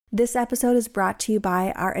This episode is brought to you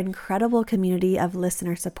by our incredible community of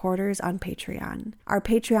listener supporters on Patreon. Our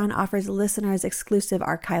Patreon offers listeners exclusive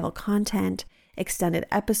archival content, extended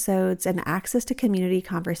episodes, and access to community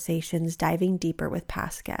conversations diving deeper with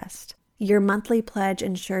past guests. Your monthly pledge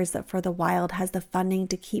ensures that For the Wild has the funding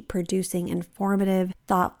to keep producing informative,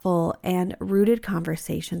 thoughtful, and rooted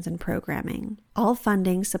conversations and programming. All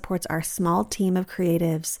funding supports our small team of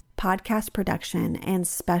creatives, podcast production, and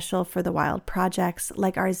special For the Wild projects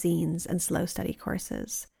like our zines and slow study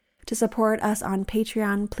courses. To support us on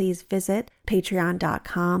Patreon, please visit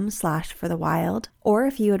patreon.com/forthewild. Or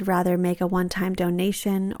if you would rather make a one-time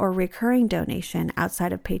donation or recurring donation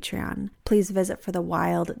outside of Patreon, please visit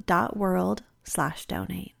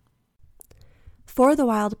forthewild.world/donate. For the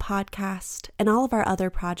Wild podcast and all of our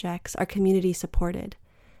other projects are community supported.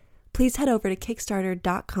 Please head over to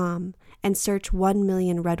kickstarter.com and search 1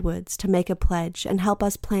 million redwoods to make a pledge and help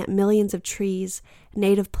us plant millions of trees,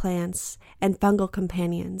 native plants, and fungal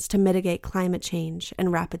companions to mitigate climate change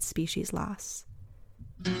and rapid species loss.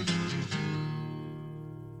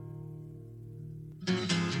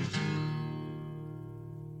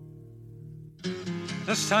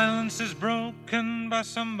 The silence is broken by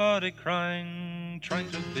somebody crying, trying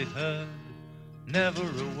to be heard, never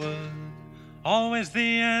a word. Always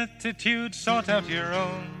the attitude, sort out your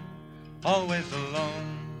own, always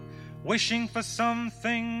alone, wishing for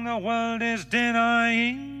something the world is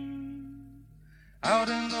denying. Out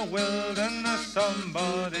in the wilderness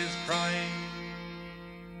somebody's crying.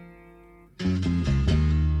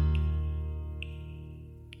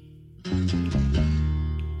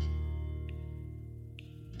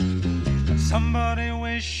 Somebody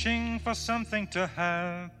wishing for something to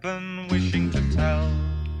happen, wishing to tell,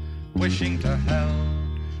 wishing to help.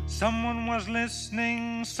 Someone was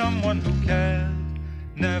listening, someone who cared,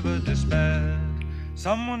 never despaired.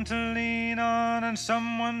 Someone to lean on and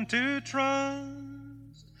someone to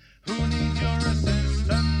trust, who needs your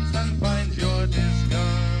assistance and finds your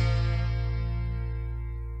disgust.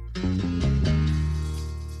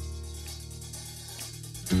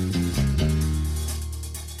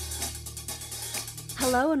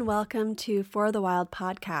 Hello and welcome to For the Wild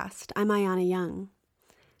podcast. I'm Ayana Young.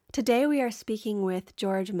 Today we are speaking with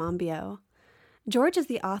George Monbiot. George is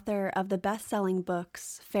the author of the best-selling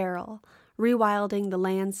books Feral, Rewilding the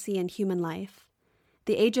Land, Sea, and Human Life,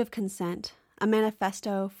 The Age of Consent, A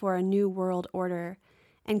Manifesto for a New World Order,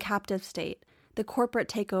 and Captive State, The Corporate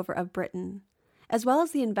Takeover of Britain, as well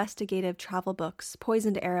as the investigative travel books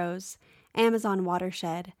Poisoned Arrows, Amazon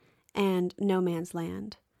Watershed, and No Man's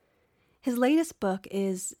Land. His latest book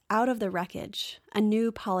is Out of the Wreckage, A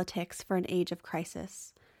New Politics for an Age of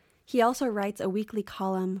Crisis. He also writes a weekly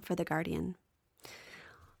column for The Guardian.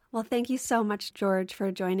 Well, thank you so much, George,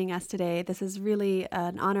 for joining us today. This is really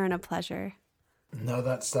an honor and a pleasure. No,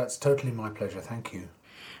 that's totally my pleasure. Thank you.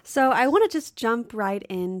 So I want to just jump right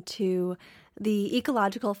into the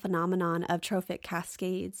ecological phenomenon of trophic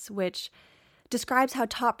cascades, which describes how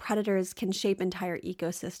top predators can shape entire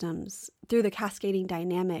ecosystems through the cascading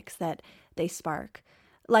dynamics that they spark.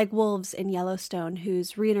 Like wolves in Yellowstone,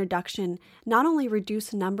 whose reintroduction not only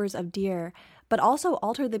reduced numbers of deer, but also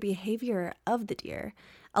altered the behavior of the deer,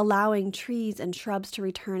 allowing trees and shrubs to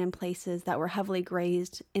return in places that were heavily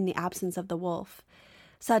grazed in the absence of the wolf,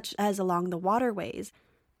 such as along the waterways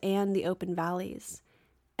and the open valleys.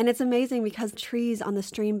 And it's amazing because trees on the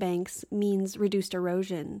stream banks means reduced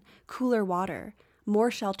erosion, cooler water, more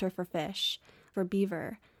shelter for fish, for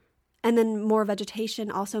beaver. And then more vegetation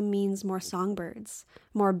also means more songbirds,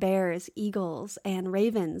 more bears, eagles, and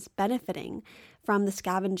ravens benefiting from the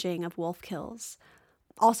scavenging of wolf kills.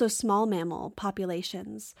 Also, small mammal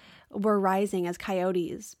populations were rising as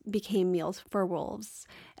coyotes became meals for wolves.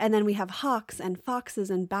 And then we have hawks and foxes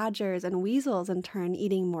and badgers and weasels in turn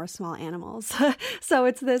eating more small animals. So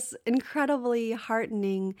it's this incredibly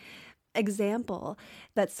heartening example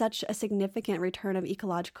that such a significant return of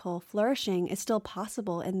ecological flourishing is still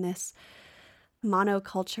possible in this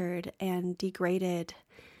monocultured and degraded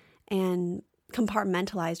and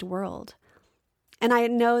compartmentalized world. And I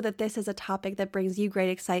know that this is a topic that brings you great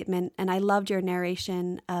excitement, and I loved your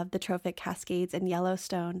narration of the trophic cascades in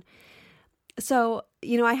Yellowstone. So,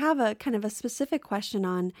 I have a kind of a specific question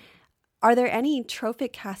on, are there any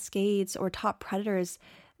trophic cascades or top predators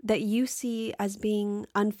that you see as being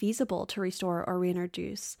unfeasible to restore or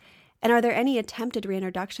reintroduce? And are there any attempted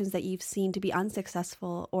reintroductions that you've seen to be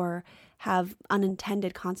unsuccessful or have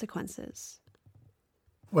unintended consequences?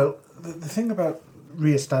 Well, the thing about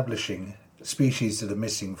reestablishing species that are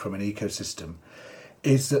missing from an ecosystem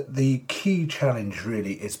is that the key challenge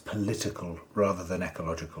really is political rather than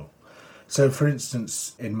ecological. So, for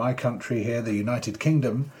instance, in my country here, the United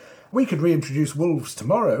Kingdom, we could reintroduce wolves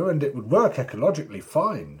tomorrow and it would work ecologically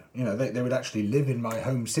fine. You know, they would actually live in my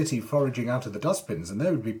home city foraging out of the dustbins and they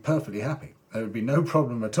would be perfectly happy. There would be no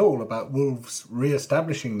problem at all about wolves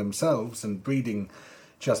re-establishing themselves and breeding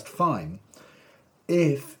just fine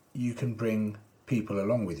if you can bring people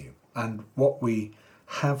along with you. And what we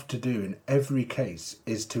have to do in every case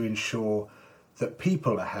is to ensure that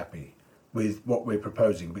people are happy with what we're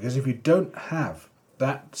proposing. Because if you don't have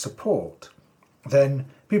that support, then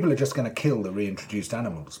people are just going to kill the reintroduced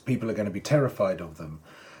animals. People are going to be terrified of them.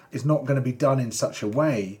 It's not going to be done in such a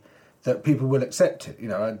way that people will accept it. You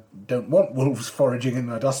know, I don't want wolves foraging in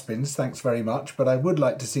my dustbins, thanks very much, but I would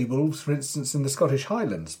like to see wolves, for instance, in the Scottish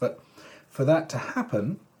Highlands. But for that to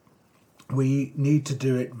happen, we need to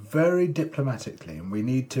do it very diplomatically, and we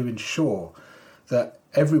need to ensure that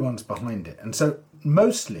everyone's behind it. And so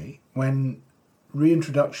mostly when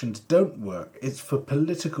reintroductions don't work, it's for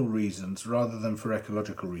political reasons rather than for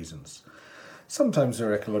ecological reasons. Sometimes there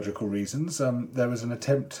are ecological reasons. There was an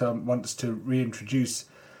attempt once to reintroduce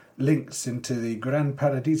lynx into the Gran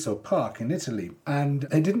Paradiso Park in Italy, and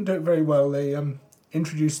they didn't do it very well. They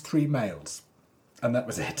introduced 3 males, and that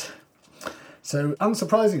was it. So,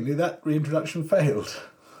 unsurprisingly, that reintroduction failed.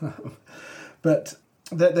 But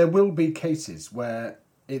there will be cases where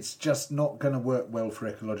it's just not going to work well for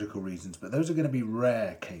ecological reasons, but those are going to be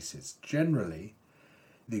rare cases. Generally,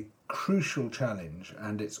 the crucial challenge,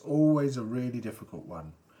 and it's always a really difficult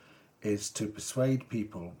one, is to persuade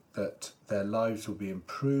people that their lives will be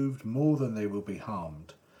improved more than they will be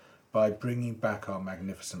harmed by bringing back our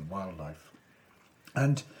magnificent wildlife.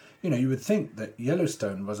 And, you know, you would think that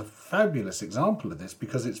Yellowstone was a fabulous example of this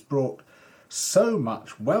because it's brought so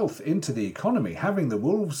much wealth into the economy, having the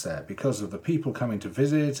wolves there because of the people coming to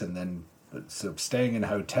visit and then sort of staying in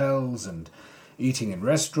hotels and eating in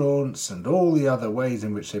restaurants and all the other ways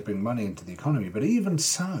in which they bring money into the economy. But even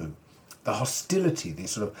so, the hostility, the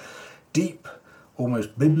sort of deep,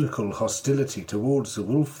 almost biblical hostility towards the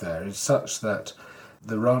wolf there is such that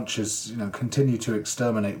the ranchers, you know, continue to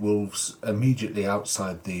exterminate wolves immediately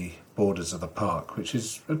outside the borders of the park, which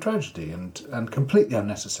is a tragedy and completely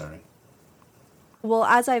unnecessary. Well,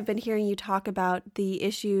 as I've been hearing you talk about the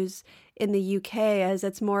issues in the UK, as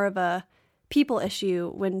it's more of a people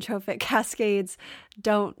issue when trophic cascades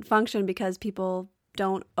don't function because people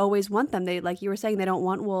don't always want them. They, like you were saying, they don't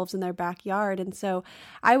want wolves in their backyard. And so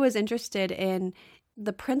I was interested in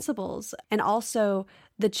the principles and also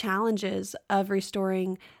the challenges of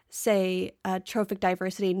restoring, say, trophic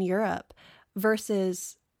diversity in Europe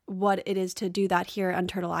versus what it is to do that here on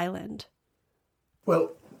Turtle Island.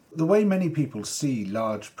 Well, the way many people see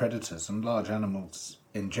large predators and large animals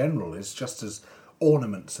in general is just as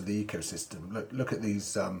ornaments of the ecosystem. Look at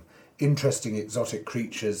these interesting exotic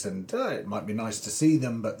creatures, and it might be nice to see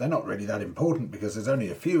them, but they're not really that important because there's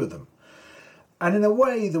only a few of them. And in a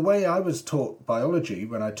way, the way I was taught biology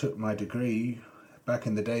when I took my degree back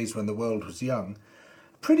in the days when the world was young,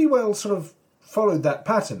 pretty well sort of followed that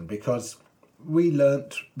pattern, because we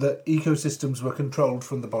learnt that ecosystems were controlled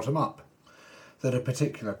from the bottom up, that a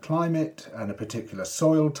particular climate and a particular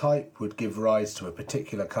soil type would give rise to a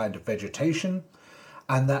particular kind of vegetation,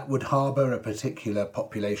 and that would harbour a particular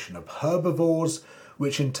population of herbivores,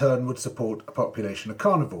 which in turn would support a population of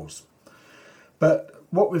carnivores. But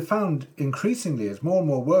what we've found increasingly as more and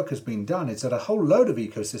more work has been done is that a whole load of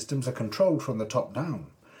ecosystems are controlled from the top down.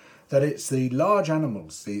 That it's the large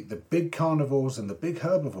animals, the big carnivores and the big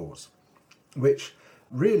herbivores, which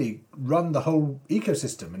really run the whole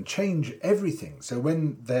ecosystem and change everything. So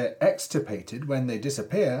when they're extirpated, when they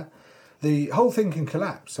disappear, the whole thing can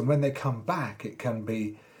collapse. And when they come back, it can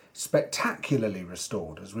be spectacularly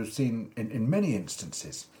restored, as we've seen in many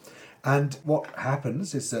instances. And what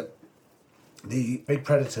happens is that the big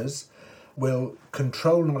predators will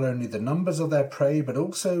control not only the numbers of their prey, but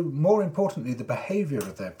also, more importantly, the behaviour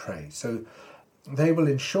of their prey. So they will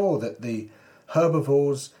ensure that the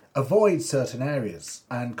herbivores avoid certain areas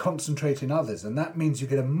and concentrate in others, and that means you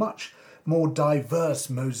get a much more diverse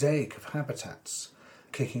mosaic of habitats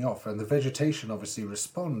kicking off, and the vegetation obviously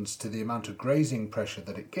responds to the amount of grazing pressure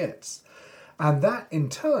that it gets. And that in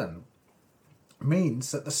turn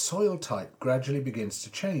means that the soil type gradually begins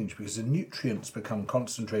to change because the nutrients become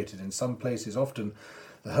concentrated in some places. Often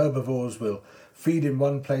the herbivores will feed in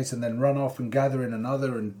one place and then run off and gather in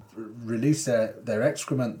another and release their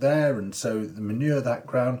excrement there, and so the manure that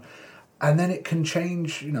ground. And then it can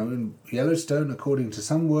change, you know, in Yellowstone, according to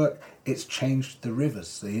some work, it's changed the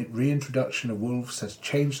rivers. The reintroduction of wolves has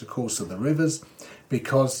changed the course of the rivers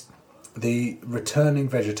because the returning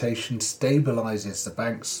vegetation stabilises the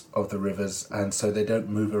banks of the rivers, and so they don't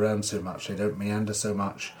move around so much, they don't meander so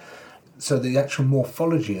much. So the actual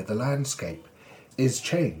morphology of the landscape is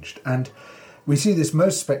changed. And we see this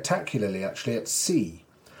most spectacularly actually at sea.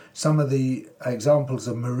 Some of the examples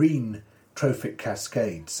of marine trophic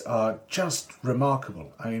cascades are just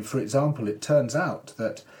remarkable. I mean, for example, it turns out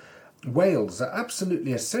that whales are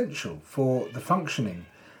absolutely essential for the functioning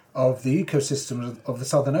of the ecosystem of the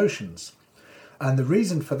southern oceans. And the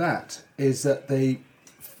reason for that is that they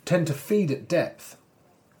tend to feed at depth,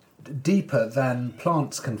 deeper than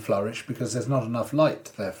plants can flourish because there's not enough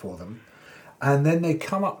light there for them. And then they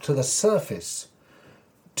come up to the surface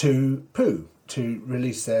to poo, to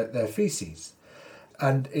release their feces.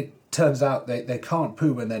 And it turns out they can't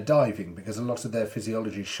poo when they're diving because a lot of their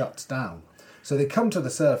physiology shuts down. So they come to the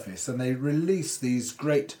surface and they release these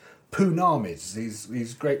great poonamis,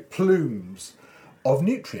 these great plumes of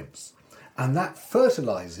nutrients. And that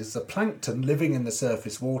fertilises the plankton living in the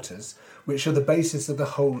surface waters, which are the basis of the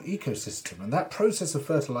whole ecosystem. And that process of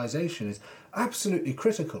fertilisation is absolutely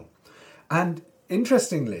critical. And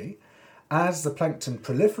interestingly, as the plankton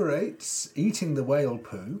proliferates, eating the whale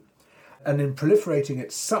poo, and in proliferating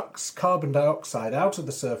it sucks carbon dioxide out of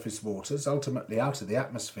the surface waters, ultimately out of the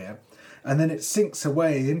atmosphere, and then it sinks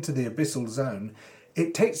away into the abyssal zone.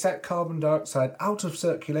 It takes that carbon dioxide out of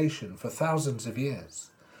circulation for thousands of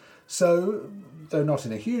years. So, though not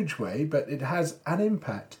in a huge way, but it has an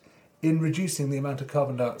impact in reducing the amount of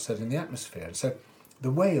carbon dioxide in the atmosphere. And so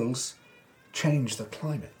the whales change the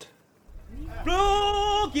climate.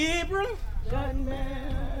 Blow, Gabriel, young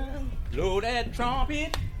man. Blow that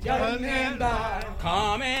trumpet, young man.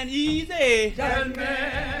 Calm and easy, young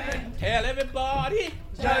man. Tell everybody,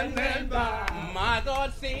 young man. My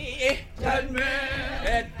God say, young man,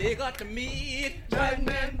 that they got to meet, young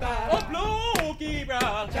man. Oh, blow,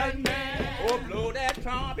 Gabriel, young man. Oh, blow that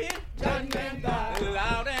trumpet, young man.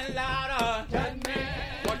 Loud and louder, young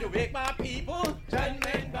man. Want to wake my people, young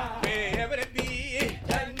man. Wherever they be,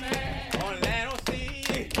 young man. On land or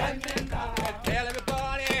sea, young man. Tell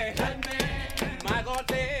everybody, young man. My God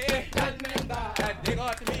say, young man. That they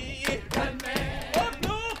got to meet, young man. Oh,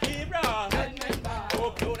 blow, Gabriel, young man.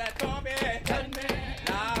 Oh, blow that trumpet, young man.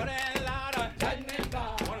 Loud and louder, young man.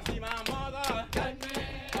 Wanna see my mother, young man.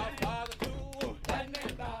 My father too, young man.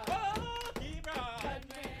 Oh, Gabriel, young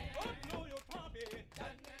man. Oh, blow your trumpet,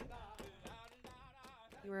 young man.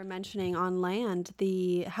 You were mentioning on land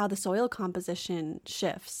how the soil composition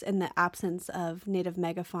shifts in the absence of native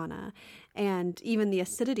megafauna, and even the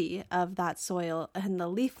acidity of that soil and the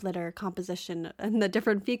leaf litter composition and the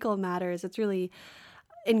different fecal matters. It's really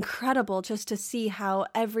incredible just to see how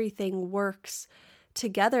everything works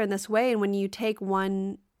together in this way. And when you take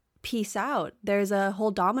one piece out, there's a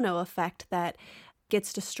whole domino effect that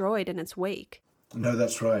gets destroyed in its wake. No,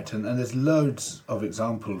 that's right. And there's loads of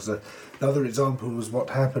examples. Another example was what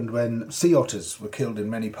happened when sea otters were killed in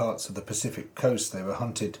many parts of the Pacific coast. They were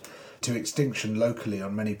hunted to extinction locally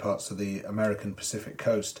on many parts of the American Pacific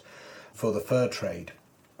coast for the fur trade.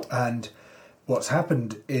 And what's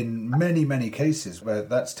happened in many, many cases where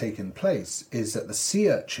that's taken place is that the sea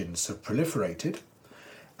urchins have proliferated,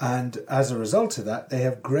 and as a result of that, they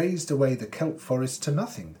have grazed away the kelp forest to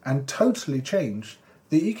nothing and totally changed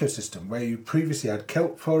the ecosystem. Where you previously had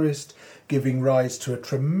kelp forest giving rise to a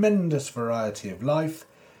tremendous variety of life,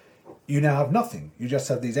 you now have nothing. You just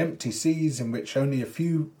have these empty seas in which only a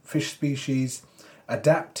few fish species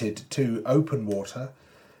adapted to open water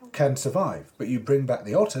can survive. But you bring back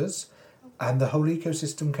the otters and the whole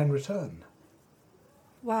ecosystem can return.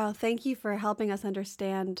 Wow, thank you for helping us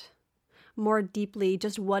understand more deeply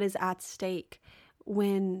just what is at stake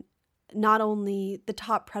when not only the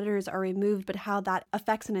top predators are removed, but how that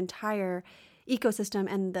affects an entire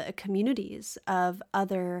ecosystem and the communities of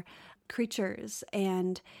other creatures.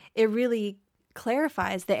 And it really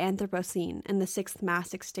clarifies the Anthropocene and the sixth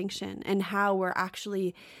mass extinction and how we're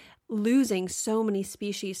actually losing so many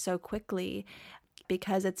species so quickly,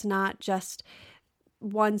 because it's not just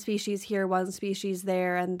one species here, one species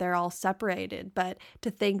there, and they're all separated. But to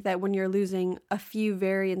think that when you're losing a few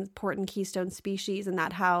very important keystone species, and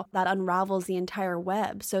that how that unravels the entire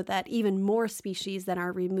web so that even more species then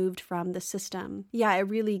are removed from the system. Yeah, it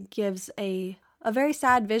really gives a very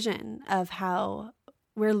sad vision of how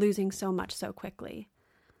we're losing so much so quickly.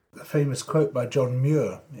 The famous quote by John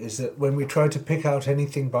Muir is that when we try to pick out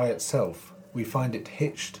anything by itself, we find it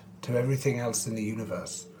hitched to everything else in the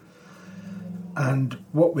universe. And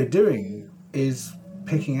what we're doing is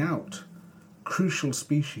picking out crucial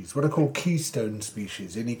species, what I call keystone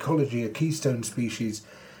species. In ecology, a keystone species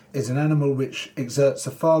is an animal which exerts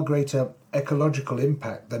a far greater ecological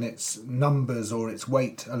impact than its numbers or its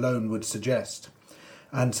weight alone would suggest.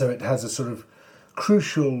 And so it has a sort of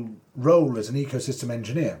crucial role as an ecosystem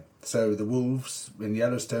engineer. So the wolves in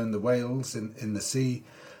Yellowstone, the whales in the sea.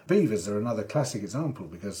 Beavers are another classic example,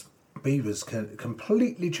 because beavers can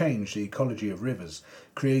completely change the ecology of rivers,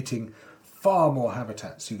 creating far more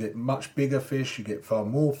habitats. You get much bigger fish, you get far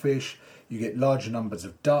more fish, you get larger numbers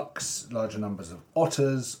of ducks, larger numbers of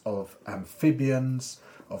otters, of amphibians,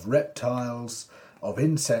 of reptiles, of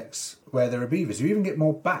insects where there are beavers. You even get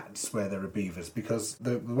more bats where there are beavers, because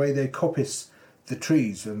the way they coppice the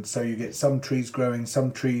trees, and so you get some trees growing,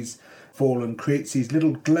 some trees fall, and creates these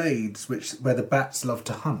little glades where the bats love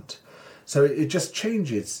to hunt. So it just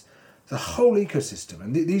changes the whole ecosystem,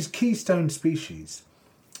 and these keystone species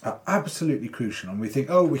are absolutely crucial. And we think,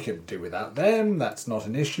 oh, we can do without them, that's not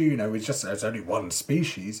an issue, there's only one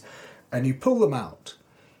species. And you pull them out,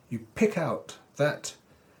 you pick out that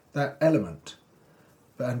element,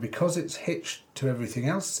 and because it's hitched to everything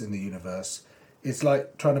else in the universe, it's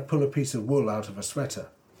like trying to pull a piece of wool out of a sweater.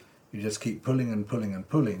 You just keep pulling and pulling and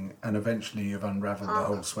pulling, and eventually you've unraveled the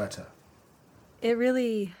whole sweater. It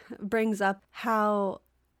really brings up how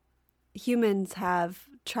humans have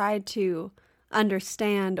tried to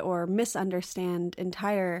understand or misunderstand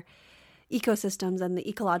entire ecosystems and the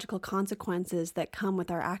ecological consequences that come with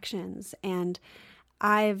our actions. And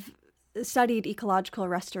I've studied ecological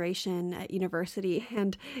restoration at university,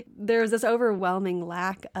 and there's this overwhelming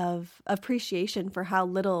lack of appreciation for how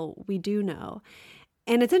little we do know.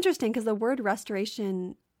 And it's interesting because the word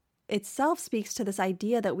restoration itself speaks to this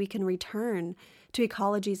idea that we can return to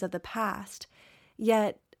ecologies of the past.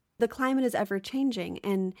 Yet the climate is ever changing,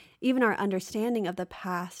 and even our understanding of the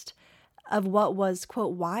past, of what was,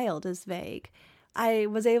 quote, wild, is vague. I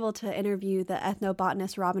was able to interview the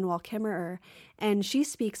ethnobotanist Robin Wall-Kimmerer, and she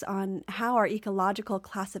speaks on how our ecological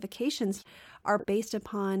classifications are based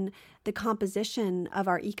upon the composition of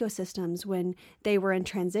our ecosystems when they were in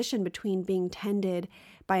transition between being tended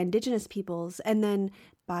by indigenous peoples and then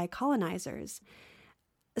by colonizers.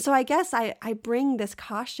 So I guess I bring this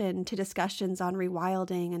caution to discussions on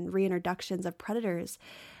rewilding and reintroductions of predators,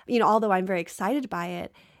 although I'm very excited by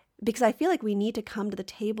it, because I feel like we need to come to the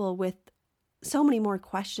table with so many more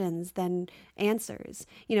questions than answers.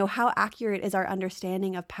 How accurate is our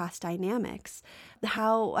understanding of past dynamics?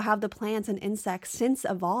 How have the plants and insects since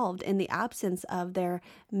evolved in the absence of their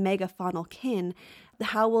megafaunal kin?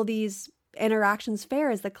 How will these interactions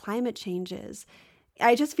fare as the climate changes?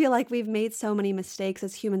 I just feel like we've made so many mistakes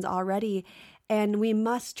as humans already, and we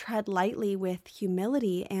must tread lightly with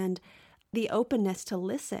humility and the openness to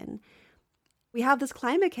listen. We have this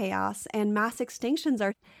climate chaos, and mass extinctions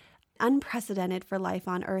are unprecedented for life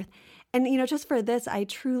on Earth. And, just for this, I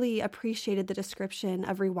truly appreciated the description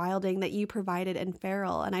of rewilding that you provided in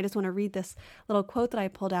Feral. And I just want to read this little quote that I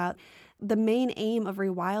pulled out. The main aim of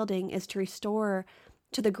rewilding is to restore,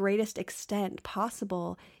 to the greatest extent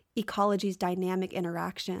possible, ecology's dynamic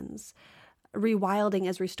interactions. Rewilding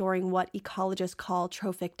is restoring what ecologists call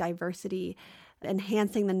trophic diversity,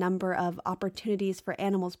 enhancing the number of opportunities for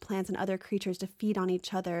animals, plants, and other creatures to feed on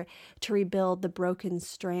each other, to rebuild the broken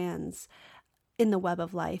strands in the web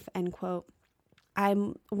of life, end quote.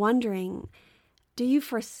 I'm wondering, do you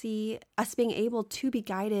foresee us being able to be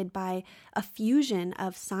guided by a fusion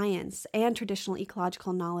of science and traditional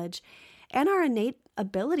ecological knowledge and our innate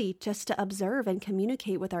ability just to observe and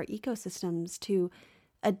communicate with our ecosystems to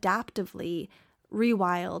adaptively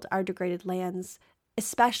rewild our degraded lands,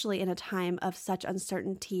 especially in a time of such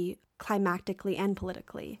uncertainty climatically and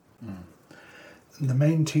politically? The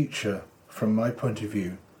main teacher, from my point of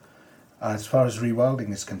view, as far as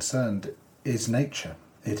rewilding is concerned, is nature.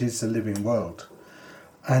 It is the living world.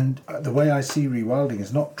 And the way I see rewilding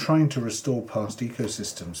is not trying to restore past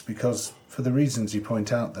ecosystems, because for the reasons you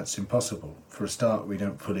point out, that's impossible. For a start, we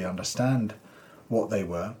don't fully understand what they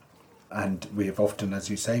were, and we have often, as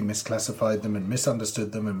you say, misclassified them and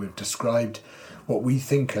misunderstood them, and we've described what we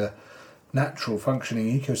think are natural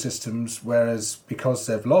functioning ecosystems, whereas because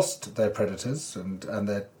they've lost their predators and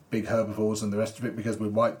their big herbivores and the rest of it, because we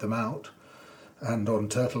wiped them out, and on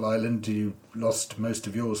Turtle Island you lost most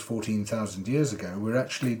of yours 14,000 years ago, we're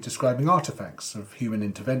actually describing artefacts of human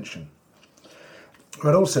intervention.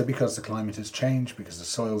 But also because the climate has changed, because the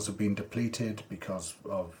soils have been depleted, because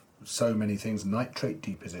of so many things, nitrate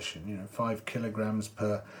deposition, 5 kilograms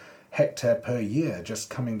per hectare per year just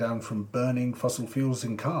coming down from burning fossil fuels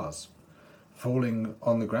in cars, falling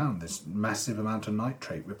on the ground, this massive amount of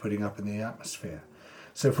nitrate we're putting up in the atmosphere.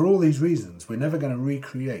 So for all these reasons, we're never going to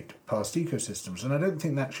recreate past ecosystems, and I don't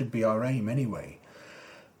think that should be our aim anyway.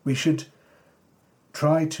 We should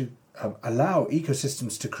try to allow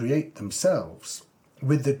ecosystems to create themselves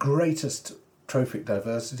with the greatest trophic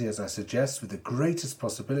diversity, as I suggest, with the greatest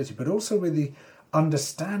possibility, but also with the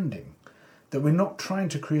understanding that we're not trying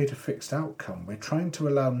to create a fixed outcome. We're trying to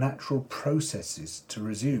allow natural processes to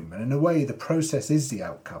resume. And in a way, the process is the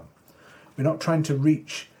outcome. We're not trying to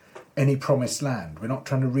reach any promised land. We're not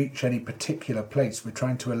trying to reach any particular place. We're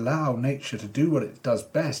trying to allow nature to do what it does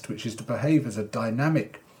best, which is to behave as a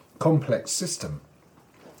dynamic, complex system.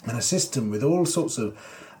 And a system with all sorts of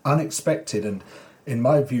unexpected and, in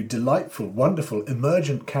my view, delightful, wonderful,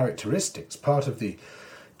 emergent characteristics. Part of the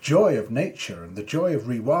joy of nature and the joy of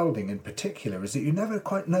rewilding in particular is that you never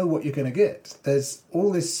quite know what you're going to get. There's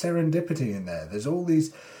all this serendipity in there. There's all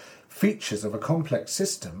these features of a complex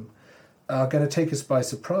system are going to take us by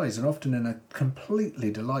surprise, and often in a completely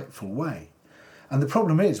delightful way. And the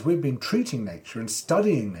problem is we've been treating nature and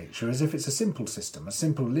studying nature as if it's a simple system, a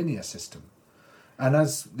simple linear system. And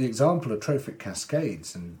as the example of trophic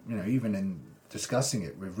cascades, and even in discussing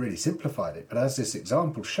it, we've really simplified it, but as this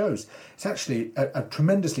example shows, it's actually a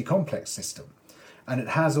tremendously complex system. And it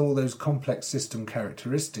has all those complex system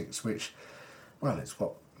characteristics, which, well, it's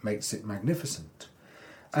what makes it magnificent.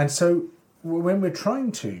 And so when we're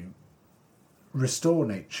trying to restore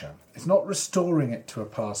nature, it's not restoring it to a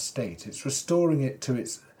past state, it's restoring it to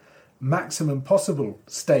its maximum possible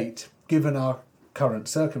state given our current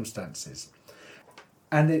circumstances.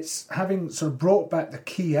 And it's having sort of brought back the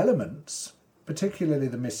key elements, particularly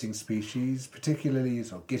the missing species, particularly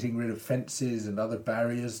sort of getting rid of fences and other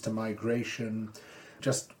barriers to migration,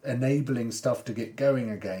 just enabling stuff to get going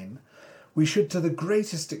again. We should, to the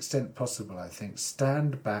greatest extent possible, I think,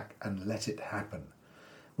 stand back and let it happen.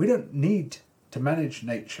 We don't need to manage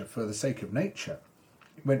nature for the sake of nature.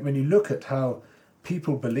 When you look at how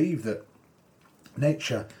people believe that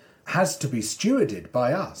nature has to be stewarded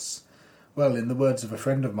by us, well, in the words of a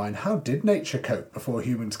friend of mine, how did nature cope before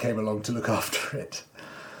humans came along to look after it?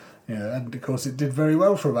 And of course it did very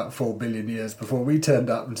well for about 4 billion years before we turned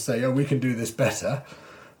up and say, oh, we can do this better,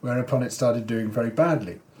 whereupon it started doing very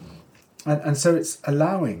badly. And so it's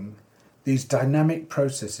allowing these dynamic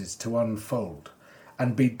processes to unfold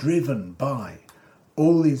and be driven by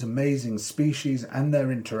all these amazing species and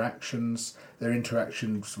their interactions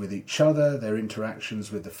with each other, their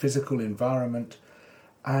interactions with the physical environment,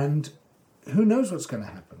 and who knows what's going to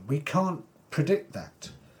happen? We can't predict that.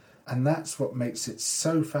 And that's what makes it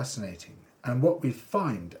so fascinating. And what we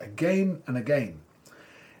find again and again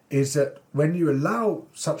is that when you allow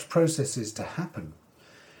such processes to happen,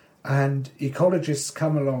 and ecologists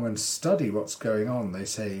come along and study what's going on, they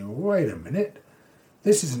say, wait a minute,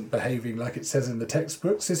 this isn't behaving like it says in the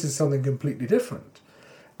textbooks, this is something completely different.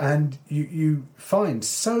 And you find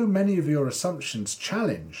so many of your assumptions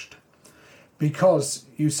challenged because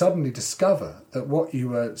you suddenly discover that what you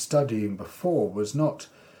were studying before was not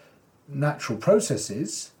natural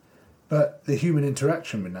processes, but the human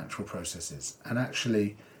interaction with natural processes. And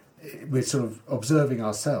actually, we're sort of observing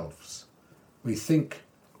ourselves. We think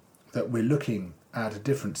that we're looking at a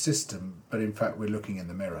different system, but in fact we're looking in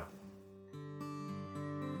the mirror.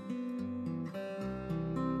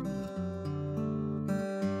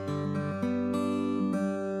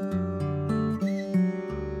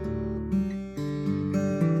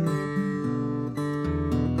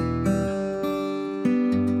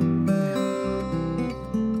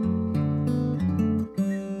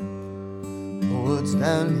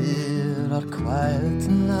 Down here are quiet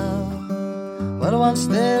now, where once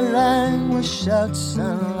they rang with shouts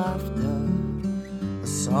and laughter, the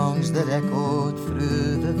songs that echoed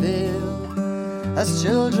through the vale, as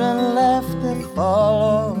children left they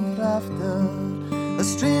followed after, the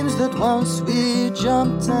streams that once we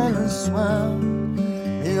jumped in and swam,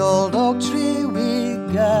 the old oak tree we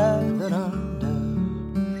gathered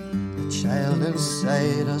under. The child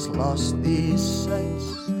inside has lost these sights,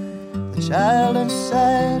 the child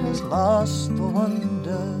inside has lost the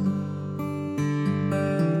wonder.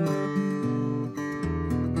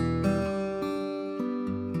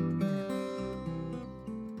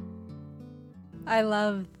 I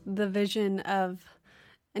love the vision of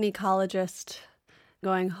an ecologist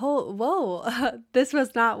going, whoa, this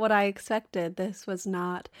was not what I expected. This was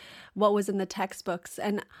not what was in the textbooks.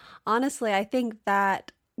 And honestly, I think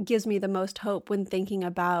that gives me the most hope when thinking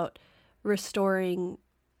about restoring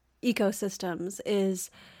ecosystems,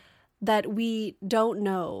 is that we don't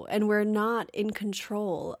know and we're not in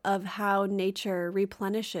control of how nature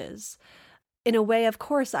replenishes. In a way, of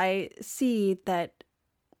course, I see that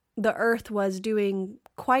the earth was doing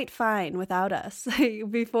quite fine without us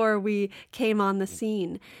before we came on the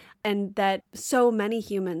scene. and that so many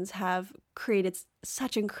humans have created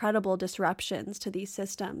such incredible disruptions to these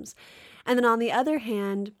systems. And then on the other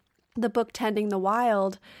hand, the book Tending the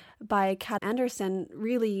Wild by Kat Anderson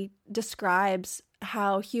really describes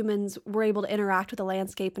how humans were able to interact with the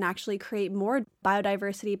landscape and actually create more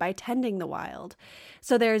biodiversity by tending the wild.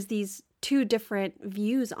 So there's these two different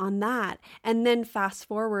views on that. And then fast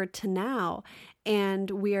forward to now,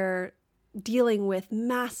 and we're dealing with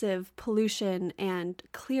massive pollution and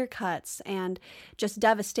clear cuts and just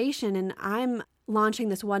devastation. And I'm launching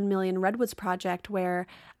this 1 Million Redwoods project where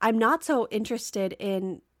I'm not so interested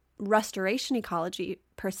in restoration ecology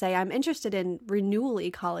per se. I'm interested in renewal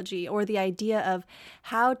ecology, or the idea of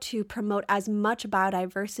how to promote as much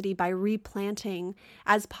biodiversity by replanting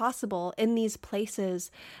as possible in these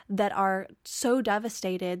places that are so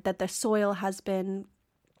devastated that the soil has been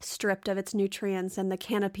stripped of its nutrients and the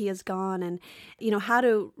canopy is gone, and how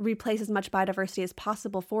to replace as much biodiversity as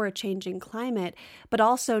possible for a changing climate, but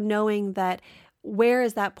also knowing that where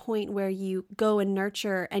is that point where you go and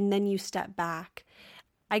nurture and then you step back.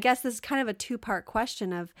 I guess this is kind of a two-part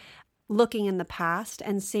question of looking in the past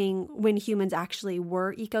and seeing when humans actually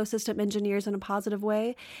were ecosystem engineers in a positive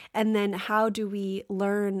way, and then how do we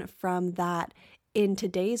learn from that in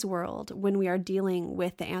today's world when we are dealing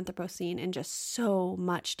with the Anthropocene and just so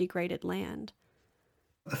much degraded land.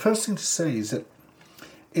 The first thing to say is that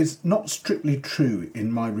it's not strictly true in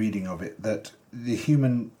my reading of it that the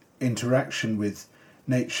human interaction with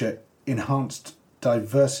nature enhanced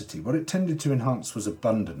diversity. What it tended to enhance was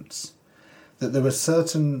abundance. That there were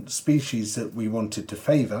certain species that we wanted to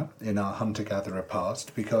favour in our hunter-gatherer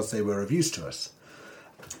past because they were of use to us.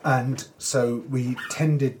 And so we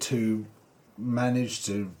tended to manage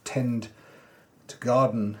to tend to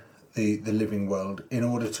garden the living world in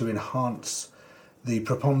order to enhance the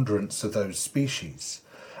preponderance of those species.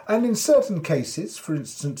 And in certain cases, for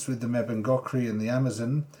instance with the Mebangokri and the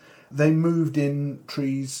Amazon, they moved in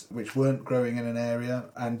trees which weren't growing in an area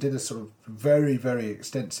and did a sort of very, very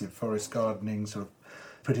extensive forest gardening, sort of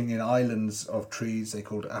putting in islands of trees they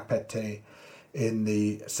called apete in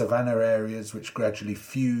the savanna areas, which gradually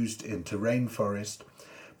fused into rainforest.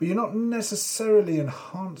 But you're not necessarily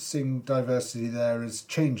enhancing diversity there as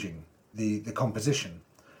changing the composition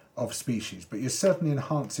of species, but you're certainly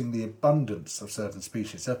enhancing the abundance of certain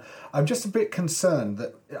species. So I'm just a bit concerned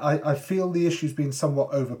that I feel the issue's been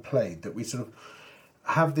somewhat overplayed, that we sort of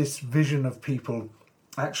have this vision of people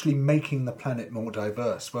actually making the planet more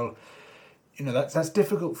diverse. Well, that's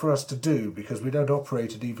difficult for us to do because we don't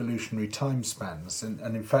operate at evolutionary time spans, and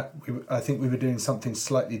in fact I think we were doing something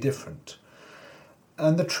slightly different.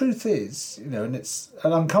 And the truth is, and it's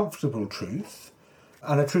an uncomfortable truth,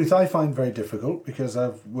 and a truth I find very difficult because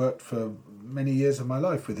I've worked for many years of my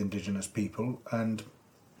life with Indigenous people, and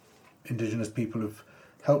Indigenous people have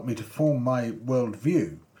helped me to form my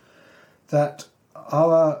worldview, that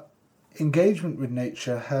our engagement with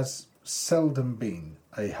nature has seldom been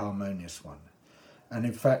a harmonious one. And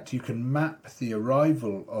in fact, you can map the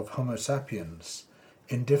arrival of Homo sapiens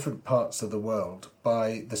in different parts of the world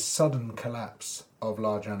by the sudden collapse of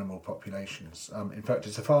large animal populations. In fact,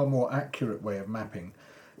 it's a far more accurate way of mapping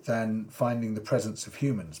than finding the presence of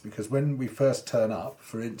humans, because when we first turn up,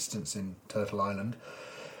 for instance in Turtle Island,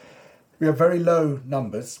 we have very low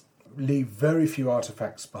numbers, leave very few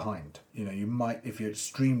artefacts behind. You might, if you're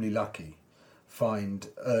extremely lucky, find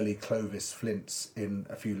early Clovis flints in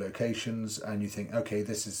a few locations, and you think, okay,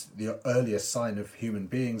 this is the earliest sign of human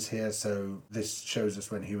beings here, so this shows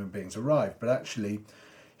us when human beings arrived. But actually,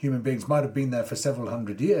 human beings might have been there for several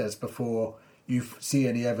hundred years before you see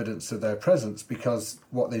any evidence of their presence, because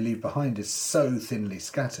what they leave behind is so thinly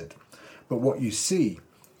scattered. But what you see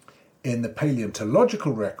in the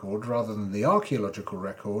paleontological record, rather than the archaeological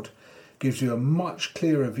record, gives you a much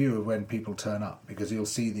clearer view of when people turn up, because you'll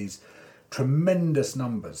see these tremendous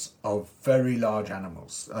numbers of very large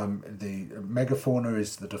animals. The megafauna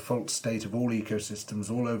is the default state of all ecosystems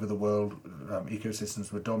all over the world.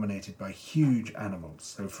 Ecosystems were dominated by huge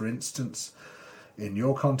animals. So, for instance, in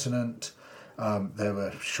your continent, there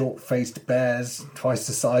were short-faced bears, twice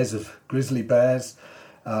the size of grizzly bears,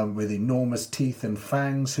 with enormous teeth and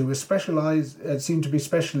fangs, who were seemed to be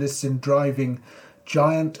specialists in driving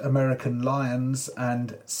giant American lions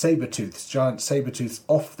and giant saber-tooths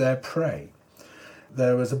off their prey.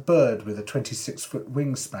 There was a bird with a 26-foot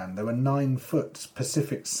wingspan. There were 9-foot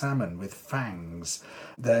Pacific salmon with fangs.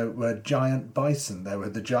 There were giant bison. There were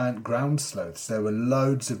the giant ground sloths. There were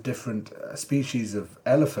loads of different species of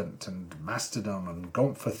elephant and mastodon and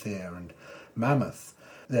gomphothere and mammoth.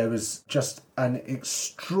 there was just an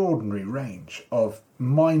extraordinary range of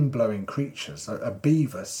mind-blowing creatures. A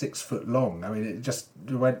beaver 6 foot long. I mean, it just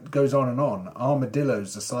goes on and on.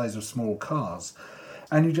 Armadillos the size of small cars.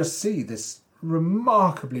 And you just see this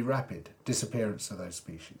remarkably rapid disappearance of those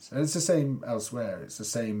species. And it's the same elsewhere. It's the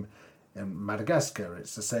same in Madagascar.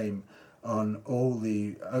 It's the same on all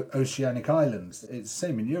the oceanic islands. It's the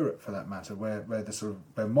same in Europe, for that matter, where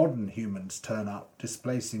modern humans turn up,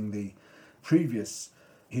 displacing the previous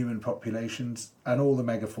human populations, and all the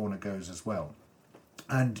megafauna goes as well.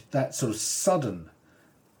 And that sort of sudden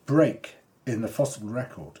break in the fossil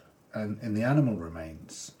record and in the animal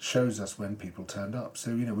remains shows us when people turned up.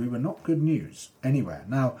 So, we were not good news anywhere.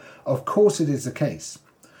 Now, of course it is the case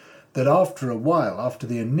that after a while, after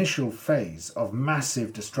the initial phase of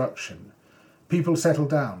massive destruction, people settled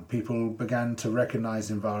down. People began to recognise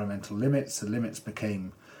environmental limits. The limits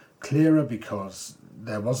became clearer because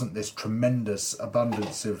there wasn't this tremendous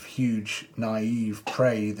abundance of huge, naive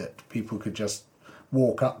prey that people could just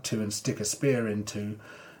walk up to and stick a spear into.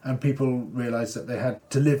 And people realised that they had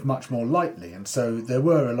to live much more lightly. And so there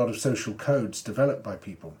were a lot of social codes developed by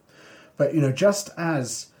people. But, just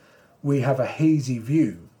as we have a hazy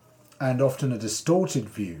view and often a distorted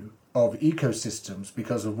view of ecosystems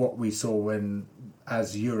because of what we saw when,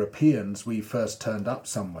 as Europeans, we first turned up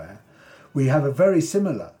somewhere, we have a very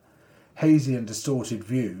similar hazy and distorted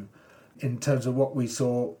view in terms of what we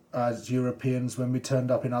saw as Europeans when we turned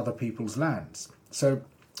up in other people's lands. So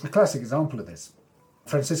a classic example of this,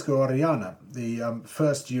 Francisco Orellana, the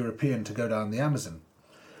first European to go down the Amazon,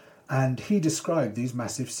 and he described these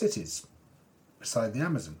massive cities beside the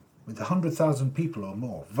Amazon with 100,000 people or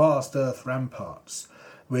more, vast earth ramparts,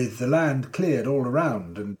 with the land cleared all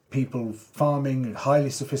around and people farming, highly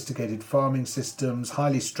sophisticated farming systems,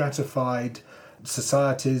 highly stratified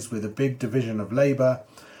societies with a big division of labour.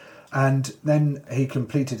 And then he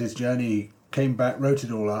completed his journey, he came back, wrote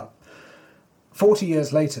it all up. 40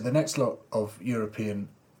 years later, the next lot of European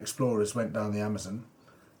explorers went down the Amazon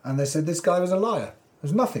and they said this guy was a liar.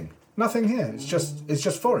 There's nothing here. It's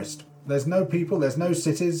just forest. There's no people, there's no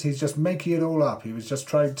cities. He's just making it all up. He was just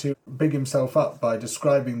trying to big himself up by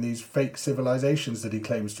describing these fake civilizations that he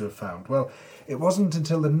claims to have found. Well, it wasn't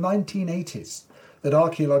until the 1980s that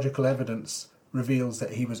archaeological evidence reveals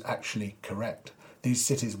that he was actually correct. These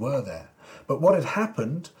cities were there. But what had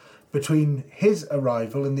happened between his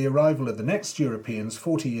arrival and the arrival of the next Europeans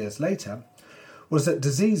 40 years later was that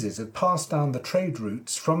diseases had passed down the trade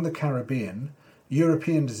routes from the Caribbean,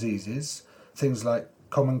 European diseases, things like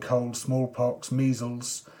common cold, smallpox,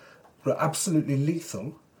 measles, were absolutely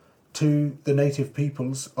lethal to the native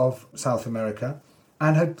peoples of South America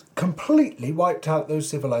and had completely wiped out those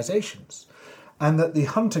civilizations. And that the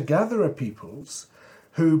hunter-gatherer peoples,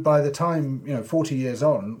 who by the time, 40 years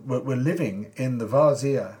on, were living in the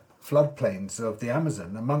Vazia floodplains of the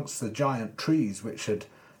Amazon amongst the giant trees which had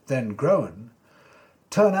then grown,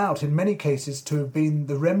 turn out in many cases to have been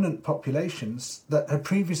the remnant populations that had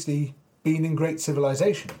previously been in great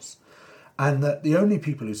civilizations, and that the only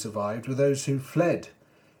people who survived were those who fled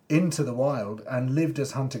into the wild and lived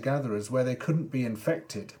as hunter-gatherers where they couldn't be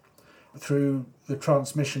infected through the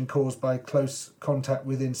transmission caused by close contact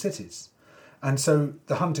within cities. And so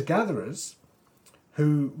the hunter-gatherers,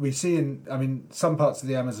 who we see in, some parts of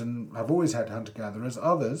the Amazon have always had hunter-gatherers,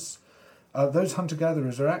 others, those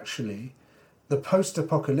hunter-gatherers are actually the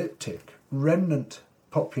post-apocalyptic remnant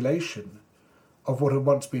population of what had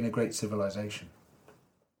once been a great civilization.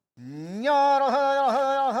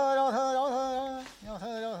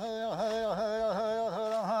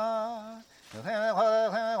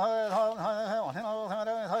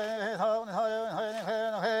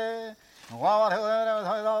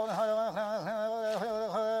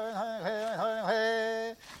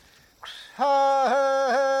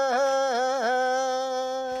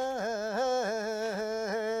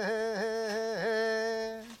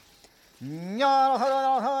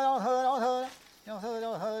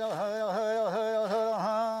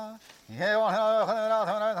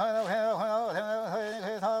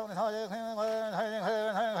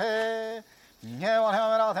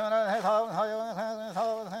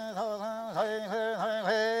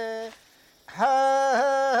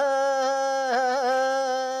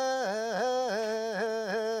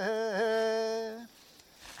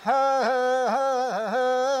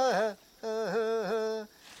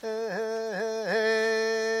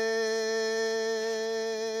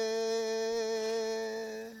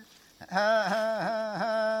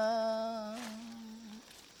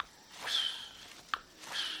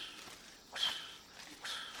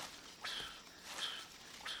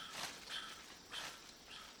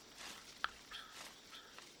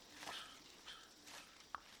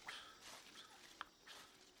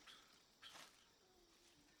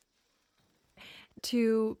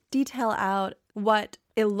 to detail out what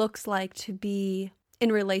it looks like to be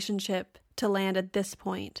in relationship to land at this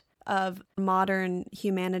point of modern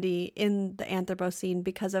humanity in the Anthropocene,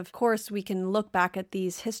 because of course we can look back at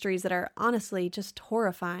these histories that are honestly just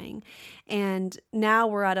horrifying. And now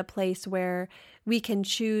we're at a place where we can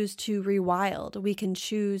choose to rewild, we can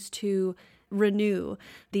choose to renew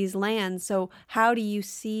these lands. So how do you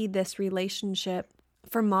see this relationship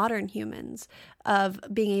for modern humans of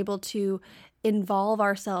being able to involve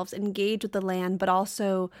ourselves, engage with the land, but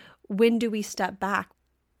also when do we step back?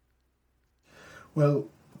 Well,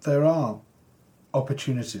 there are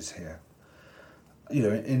opportunities here. You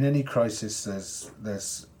know, in any crisis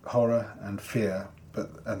there's horror and fear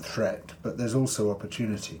and threat, but there's also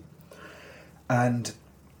opportunity. And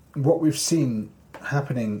what we've seen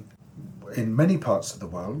happening in many parts of the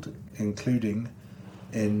world, including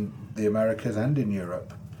in the Americas and in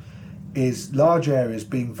Europe, is large areas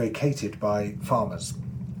being vacated by farmers.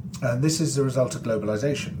 And this is a result of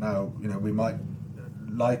globalization. Now, you know, we might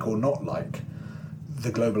like or not like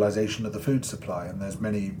the globalization of the food supply, and there's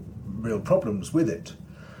many real problems with it.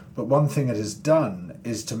 But one thing it has done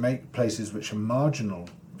is to make places which are marginal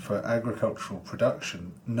for agricultural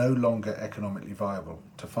production no longer economically viable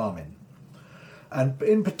to farm in. And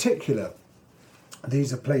in particular,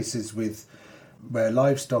 these are places where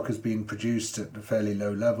livestock has been produced at a fairly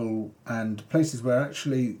low level, and places where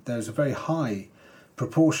actually there's a very high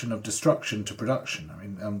proportion of destruction to production. I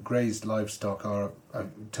mean, grazed livestock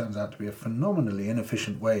turns out to be a phenomenally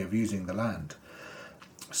inefficient way of using the land.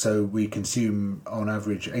 So we consume, on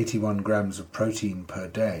average, 81 grams of protein per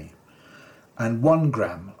day. And 1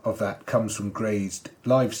 gram of that comes from grazed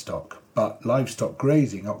livestock. But livestock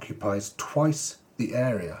grazing occupies twice the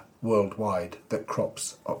area worldwide that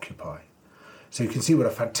crops occupy. So you can see what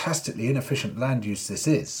a fantastically inefficient land use this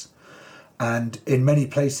is. And in many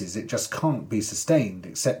places it just can't be sustained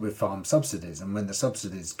except with farm subsidies. And when the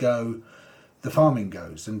subsidies go, the farming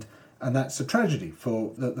goes. And that's a tragedy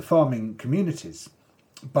for the farming communities.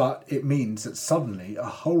 But it means that suddenly a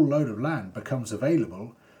whole load of land becomes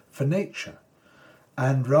available for nature.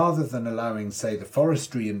 And rather than allowing, say, the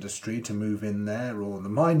forestry industry to move in there, or the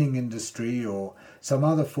mining industry, or some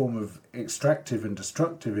other form of extractive and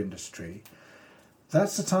destructive industry,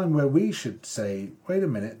 that's the time where we should say, wait a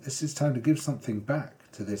minute, this is time to give something back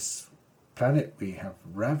to this planet we have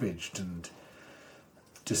ravaged and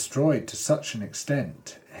destroyed to such an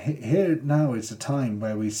extent. Here now is a time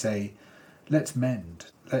where we say, let's mend,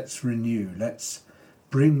 let's renew, let's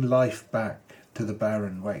bring life back to the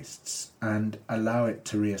barren wastes and allow it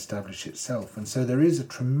to re-establish itself. And so there is a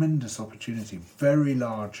tremendous opportunity, very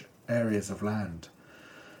large areas of land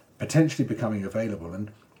potentially becoming available. And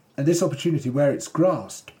this opportunity, where it's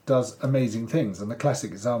grasped, does amazing things. And the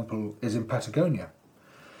classic example is in Patagonia,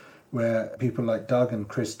 where people like Doug and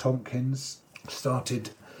Chris Tompkins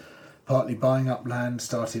started partly buying up land,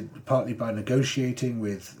 started partly by negotiating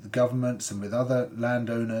with the governments and with other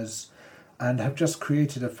landowners, and have just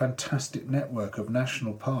created a fantastic network of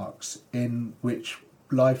national parks in which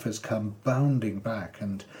life has come bounding back,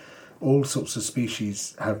 and all sorts of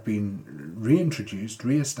species have been reintroduced,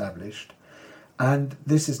 re-established. And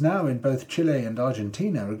this is now, in both Chile and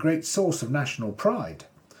Argentina, a great source of national pride.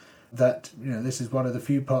 That, you know, this is one of the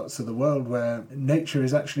few parts of the world where nature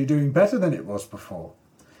is actually doing better than it was before.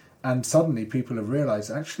 And suddenly people have realised,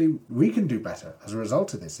 actually, we can do better as a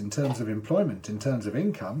result of this in terms of employment, in terms of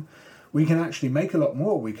income. We can actually make a lot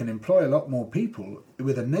more. We can employ a lot more people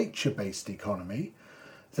with a nature-based economy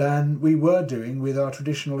than we were doing with our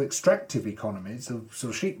traditional extractive economies of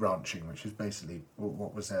sort of sheep ranching, which is basically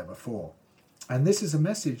what was there before. And this is a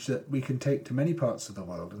message that we can take to many parts of the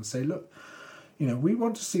world and say, look, you know, we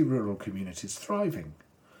want to see rural communities thriving.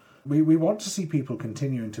 We want to see people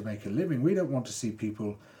continuing to make a living. We don't want to see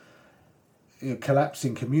people, you know,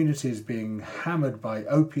 collapsing communities, being hammered by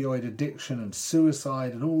opioid addiction and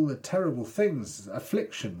suicide and all the terrible things,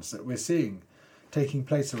 afflictions that we're seeing taking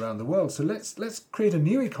place around the world. So let's create a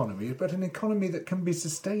new economy, but an economy that can be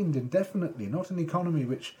sustained indefinitely, not an economy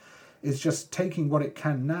which is just taking what it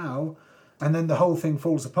can now, and then the whole thing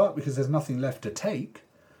falls apart because there's nothing left to take,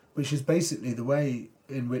 which is basically the way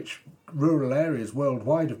in which rural areas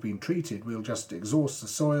worldwide have been treated. We'll just exhaust the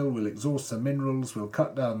soil, we'll exhaust the minerals, we'll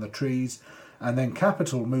cut down the trees, and then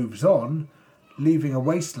capital moves on, leaving a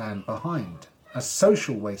wasteland behind, a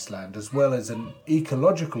social wasteland as well as an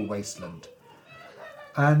ecological wasteland.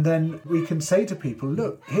 And then we can say to people,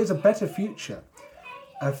 look, here's a better future,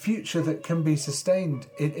 a future that can be sustained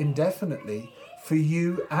indefinitely for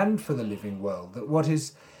you and for the living world, that what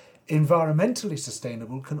is environmentally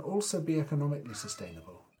sustainable can also be economically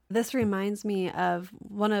sustainable. This reminds me of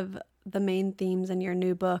one of the main themes in your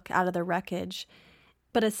new book, Out of the Wreckage.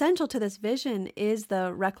 But essential to this vision is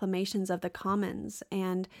the reclamations of the commons.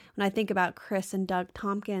 And when I think about Chris and Doug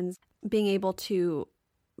Tompkins being able to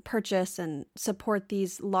purchase and support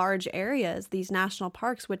these large areas, these national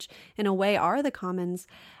parks, which in a way are the commons,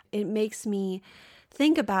 it makes me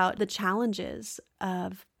think about the challenges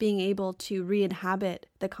of being able to re-inhabit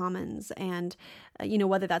the commons and,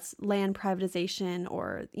 whether that's land privatization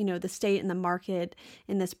or, the state and the market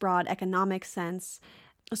in this broad economic sense.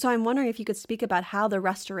 So I'm wondering if you could speak about how the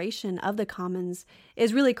restoration of the commons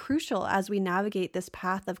is really crucial as we navigate this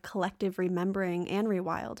path of collective remembering and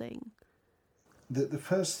rewilding. The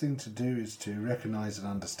first thing to do is to recognise and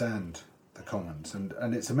understand the commons,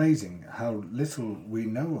 and it's amazing how little we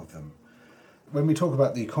know of them. When we talk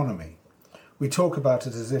about the economy, we talk about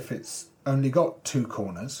it as if it's only got two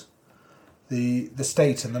corners, the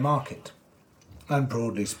state and the market. And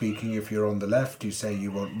broadly speaking, if you're on the left, you say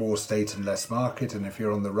you want more state and less market, and if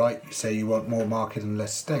you're on the right, you say you want more market and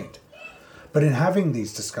less state. But in having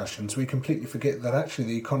these discussions, we completely forget that actually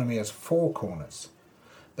the economy has four corners.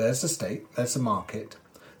 There's the state, there's the market,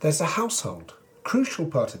 there's the household, crucial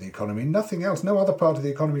part of the economy, nothing else, no other part of the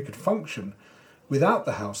economy could function without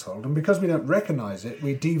the household, and because we don't recognise it,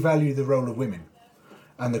 we devalue the role of women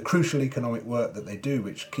and the crucial economic work that they do,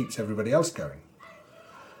 which keeps everybody else going.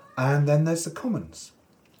 And then there's the commons,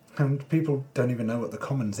 and people don't even know what the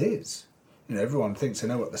commons is. Everyone thinks they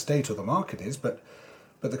know what the state or the market is, but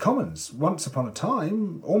the commons, once upon a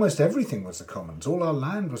time, almost everything was the commons. All our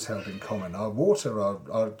land was held in common. Our water,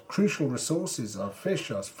 our crucial resources, our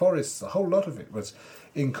fish, our forests, a whole lot of it was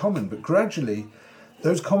in common. But gradually,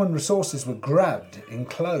 those common resources were grabbed,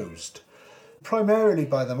 enclosed, primarily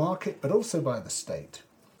by the market, but also by the state,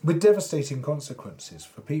 with devastating consequences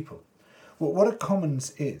for people. What a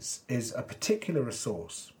commons is a particular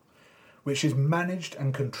resource which is managed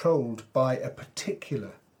and controlled by a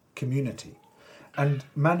particular community and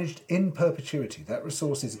managed in perpetuity. That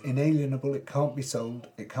resource is inalienable, it can't be sold,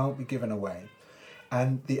 it can't be given away.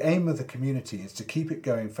 And the aim of the community is to keep it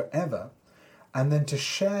going forever and then to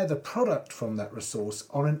share the product from that resource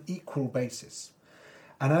on an equal basis.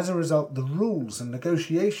 And as a result, the rules and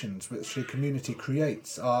negotiations which the community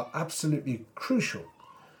creates are absolutely crucial.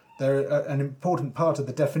 They're an important part of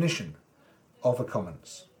the definition of a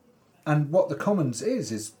commons. And what the commons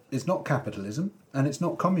is not capitalism and it's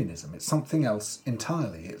not communism. It's something else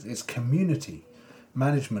entirely. It's community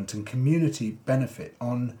management and community benefit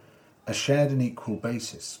on a shared and equal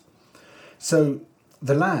basis. So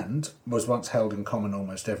the land was once held in common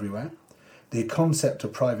almost everywhere. The concept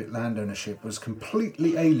of private land ownership was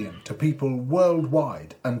completely alien to people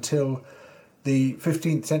worldwide until the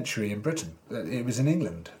 15th century in Britain. It was in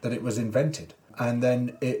England that it was invented. And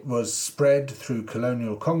then it was spread through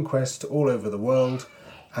colonial conquest all over the world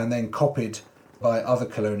and then copied by other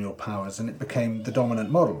colonial powers, and it became the dominant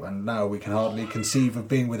model. And now we can hardly conceive of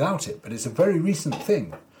being without it. But it's a very recent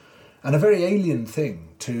thing and a very alien thing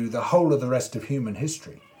to the whole of the rest of human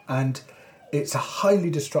history. And it's a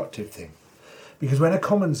highly destructive thing. Because when a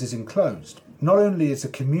commons is enclosed, not only is a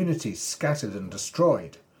community scattered and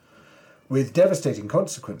destroyed with devastating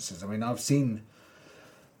consequences. I mean, I've seen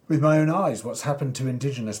with my own eyes what's happened to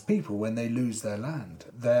indigenous people when they lose their land.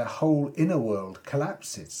 Their whole inner world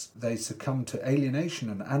collapses. They succumb to alienation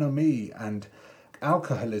and anomie and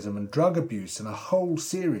alcoholism and drug abuse and a whole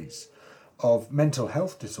series of mental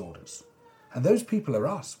health disorders. And those people are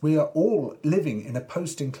us. We are all living in a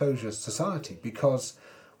post-enclosure society because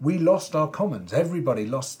we lost our commons. Everybody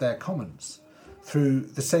lost their commons through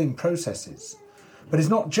the same processes. But it's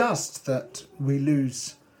not just that we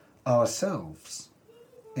lose ourselves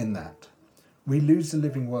in that. We lose the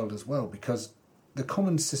living world as well because the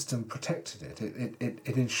commons system protected it.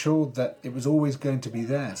 It ensured that it was always going to be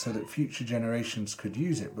there so that future generations could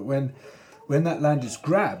use it. But when that land is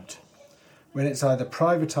grabbed, when it's either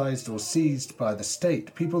privatized or seized by the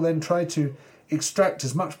state, people then try to extract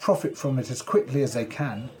as much profit from it as quickly as they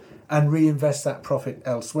can and reinvest that profit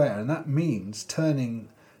elsewhere. And that means turning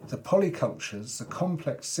the polycultures, the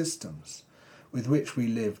complex systems with which we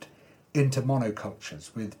lived, into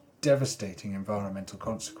monocultures with devastating environmental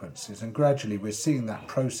consequences. And gradually we're seeing that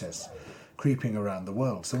process creeping around the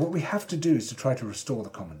world. So what we have to do is to try to restore the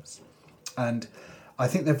commons. And I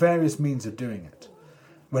think there are various means of doing it.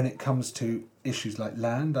 When it comes to issues like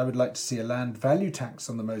land, I would like to see a land value tax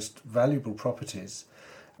on the most valuable properties,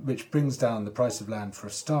 which brings down the price of land for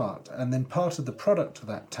a start, and then part of the product of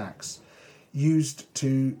that tax used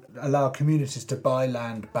to allow communities to buy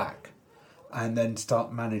land back and then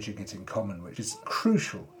start managing it in common, which is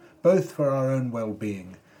crucial, both for our own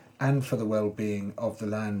well-being and for the well-being of the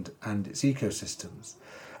land and its ecosystems.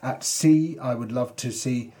 At sea, I would love to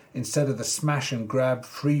see, instead of the smash and grab,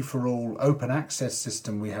 free-for-all, open access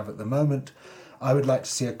system we have at the moment, I would like to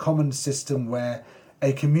see a common system where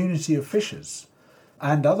a community of fishers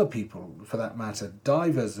and other people, for that matter,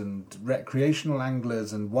 divers and recreational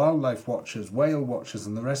anglers and wildlife watchers, whale watchers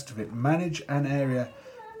and the rest of it, manage an area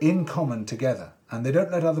in common together. And they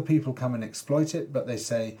don't let other people come and exploit it, but they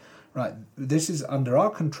say, right, this is under our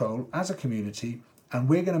control as a community, and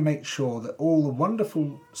we're going to make sure that all the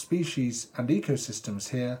wonderful species and ecosystems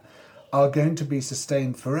here are going to be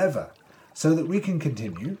sustained forever, so that we can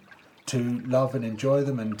continue to love and enjoy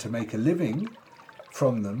them and to make a living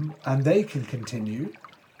from them, and they can continue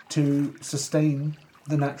to sustain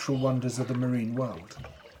the natural wonders of the marine world.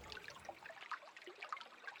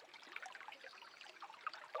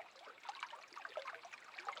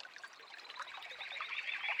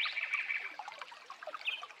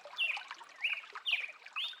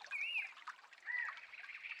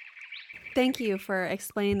 Thank you for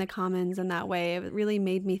explaining the commons in that way. It really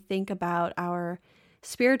made me think about our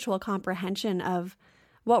spiritual comprehension of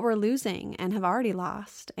what we're losing and have already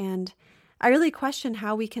lost. And I really question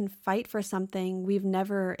how we can fight for something we've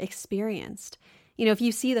never experienced. You know, if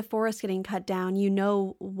you see the forest getting cut down, you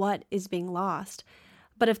know what is being lost.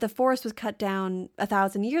 But if the forest was cut down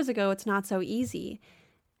 1,000 years ago, it's not so easy.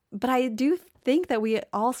 But I do think that we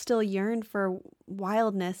all still yearn for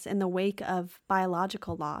wildness in the wake of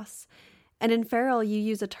biological loss. And in Farrell, you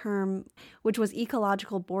use a term which was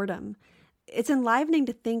ecological boredom. It's enlivening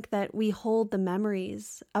to think that we hold the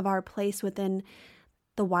memories of our place within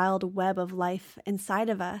the wild web of life inside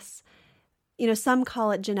of us. You know, some call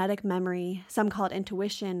it genetic memory, some call it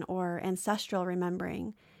intuition or ancestral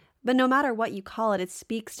remembering. But no matter what you call it, it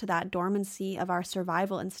speaks to that dormancy of our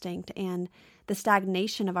survival instinct and the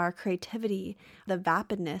stagnation of our creativity, the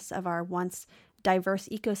vapidness of our once diverse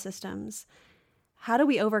ecosystems. How do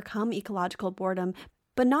we overcome ecological boredom,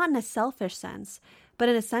 but not in a selfish sense, but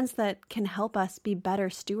in a sense that can help us be better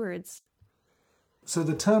stewards? So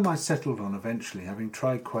the term I settled on eventually, having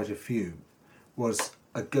tried quite a few, was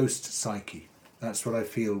a ghost psyche. That's what I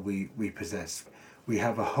feel we possess. We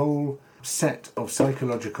have a whole set of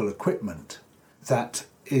psychological equipment that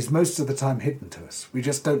is most of the time hidden to us. We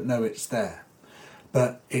just don't know it's there.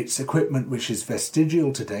 But it's equipment which is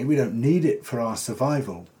vestigial today. We don't need it for our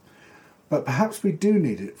survival. But perhaps we do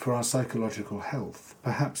need it for our psychological health.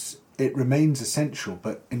 Perhaps it remains essential,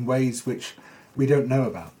 but in ways which we don't know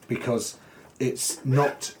about, because it's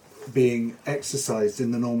not being exercised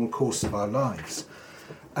in the normal course of our lives.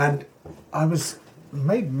 And I was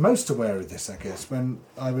made most aware of this, I guess, when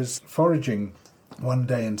I was foraging one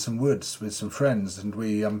day in some woods with some friends, and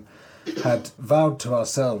we had vowed to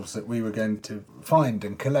ourselves that we were going to find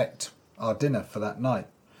and collect our dinner for that night.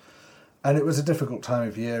 And it was a difficult time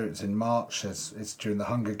of year. It was in March, it's during the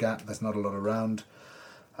hunger gap, there's not a lot around.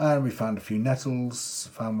 And we found a few nettles,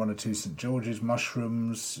 found one or two St. George's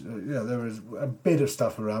mushrooms. There was a bit of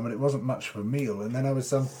stuff around, but it wasn't much of a meal. And then I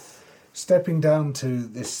was stepping down to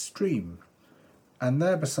this stream, and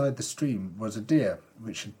there beside the stream was a deer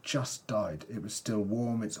which had just died. It was still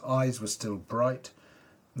warm, its eyes were still bright.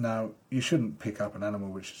 Now, you shouldn't pick up an animal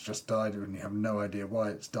which has just died and you have no idea why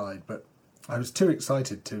it's died, but I was too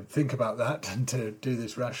excited to think about that and to do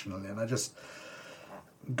this rationally, and I just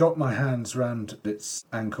got my hands round its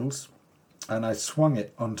ankles and I swung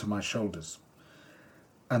it onto my shoulders.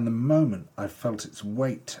 And the moment I felt its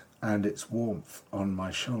weight and its warmth on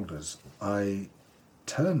my shoulders, I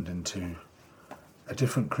turned into a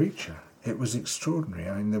different creature. It was extraordinary.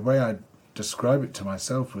 I mean, the way I describe it to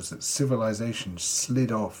myself was that civilization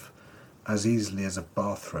slid off as easily as a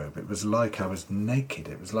bathrobe. It was like I was naked.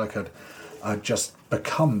 It was like I'd just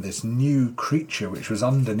become this new creature which was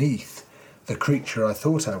underneath the creature I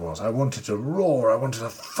thought I was. I wanted to roar. I wanted to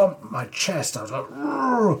thump my chest. I was like,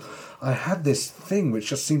 roar. I had this thing which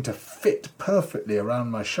just seemed to fit perfectly around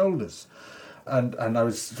my shoulders. And I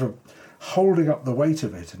was sort of holding up the weight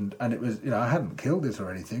of it. And it was, I hadn't killed it or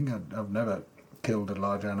anything. I've never killed a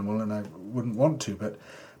large animal and I wouldn't want to.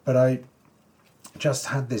 But I just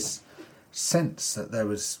had this sense that there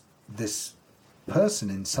was this person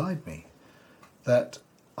inside me that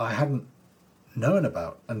I hadn't known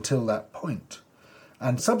about until that point.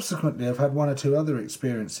 And subsequently I've had one or two other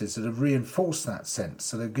experiences that have reinforced that sense,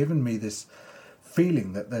 that have given me this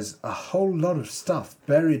feeling that there's a whole lot of stuff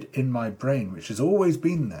buried in my brain which has always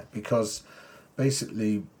been there, because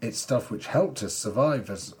basically it's stuff which helped us survive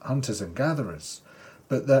as hunters and gatherers,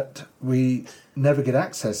 but that we never get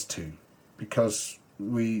access to because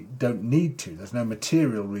we don't need to. There's no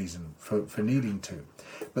material reason for needing to.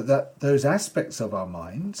 But that those aspects of our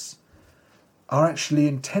minds are actually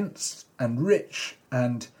intense and rich,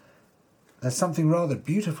 and there's something rather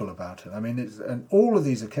beautiful about it. I mean, and all of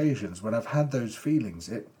these occasions when I've had those feelings,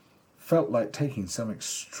 it felt like taking some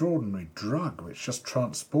extraordinary drug which just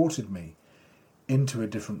transported me into a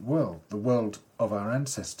different world, the world of our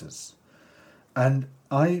ancestors. And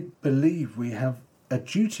I believe we have a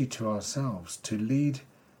duty to ourselves to lead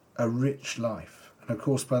a rich life. And of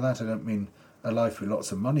course, by that I don't mean a life with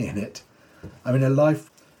lots of money in it. I mean a life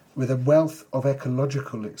with a wealth of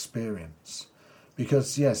ecological experience.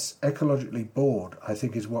 Because, yes, ecologically bored, I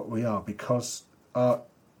think, is what we are, because our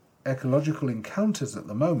ecological encounters at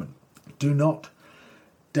the moment do not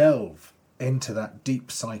delve into that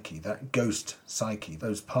deep psyche, that ghost psyche,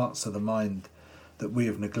 those parts of the mind that we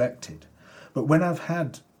have neglected. But when I've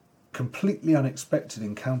had completely unexpected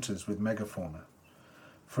encounters with megafauna,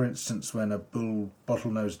 for instance, when a bull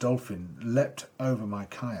bottlenose dolphin leapt over my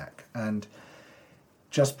kayak, and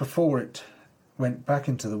just before it went back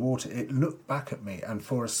into the water, it looked back at me, and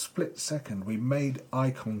for a split second we made eye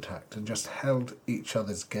contact and just held each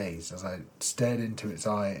other's gaze. As I stared into its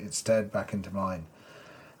eye, it stared back into mine.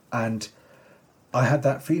 And I had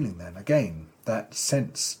that feeling then, again, that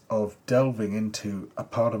sense of delving into a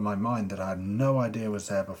part of my mind that I had no idea was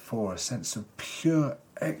there before, a sense of pure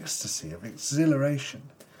ecstasy, of exhilaration.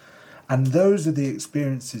 And those are the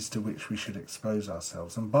experiences to which we should expose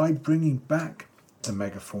ourselves. And by bringing back the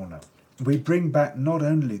megafauna, we bring back not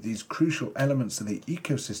only these crucial elements of the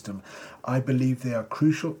ecosystem, I believe they are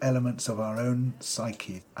crucial elements of our own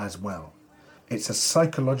psyche as well. It's a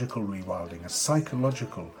psychological rewilding, a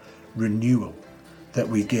psychological renewal that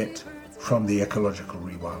we get from the ecological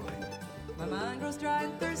rewilding. My mind grows dry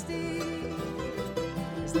and thirsty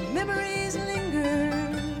as the memories linger,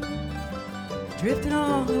 drifting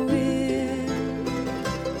on the wind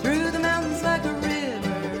through the mountains like a river.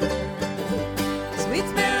 Sweet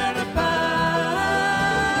smell of pine,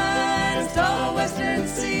 tall western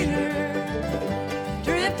cedar,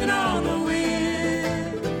 drifting on the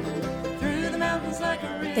wind through the mountains like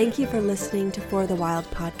a river. Thank you for listening to For the Wild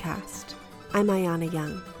podcast. I'm Ayana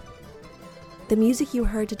Young. The music you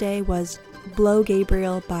heard today was Blow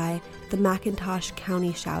Gabriel by the McIntosh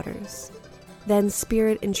County Shouters, then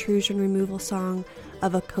Spirit Intrusion Removal Song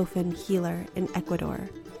of a Coffin Healer in Ecuador,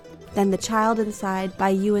 then The Child Inside by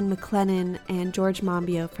Ewan McLennan and George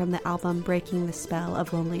Monbiot from the album Breaking the Spell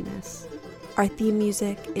of Loneliness. Our theme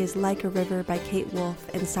music is Like a River by Kate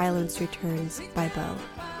Wolf and Silence Returns by Bo.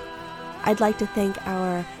 I'd like to thank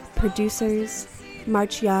our producers,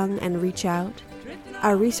 March Young and Reach Out,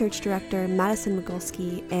 our research director, Madison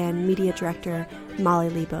Migulski, and media director, Molly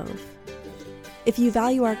Lebove. If you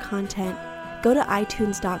value our content, go to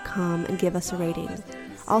iTunes.com and give us a rating.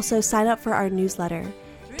 Also, sign up for our newsletter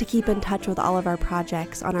to keep in touch with all of our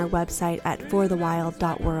projects on our website at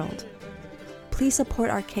forthewild.world. Please support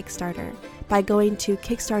our Kickstarter by going to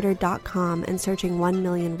kickstarter.com and searching 1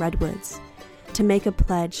 million redwoods to make a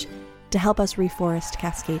pledge to help us reforest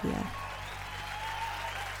Cascadia.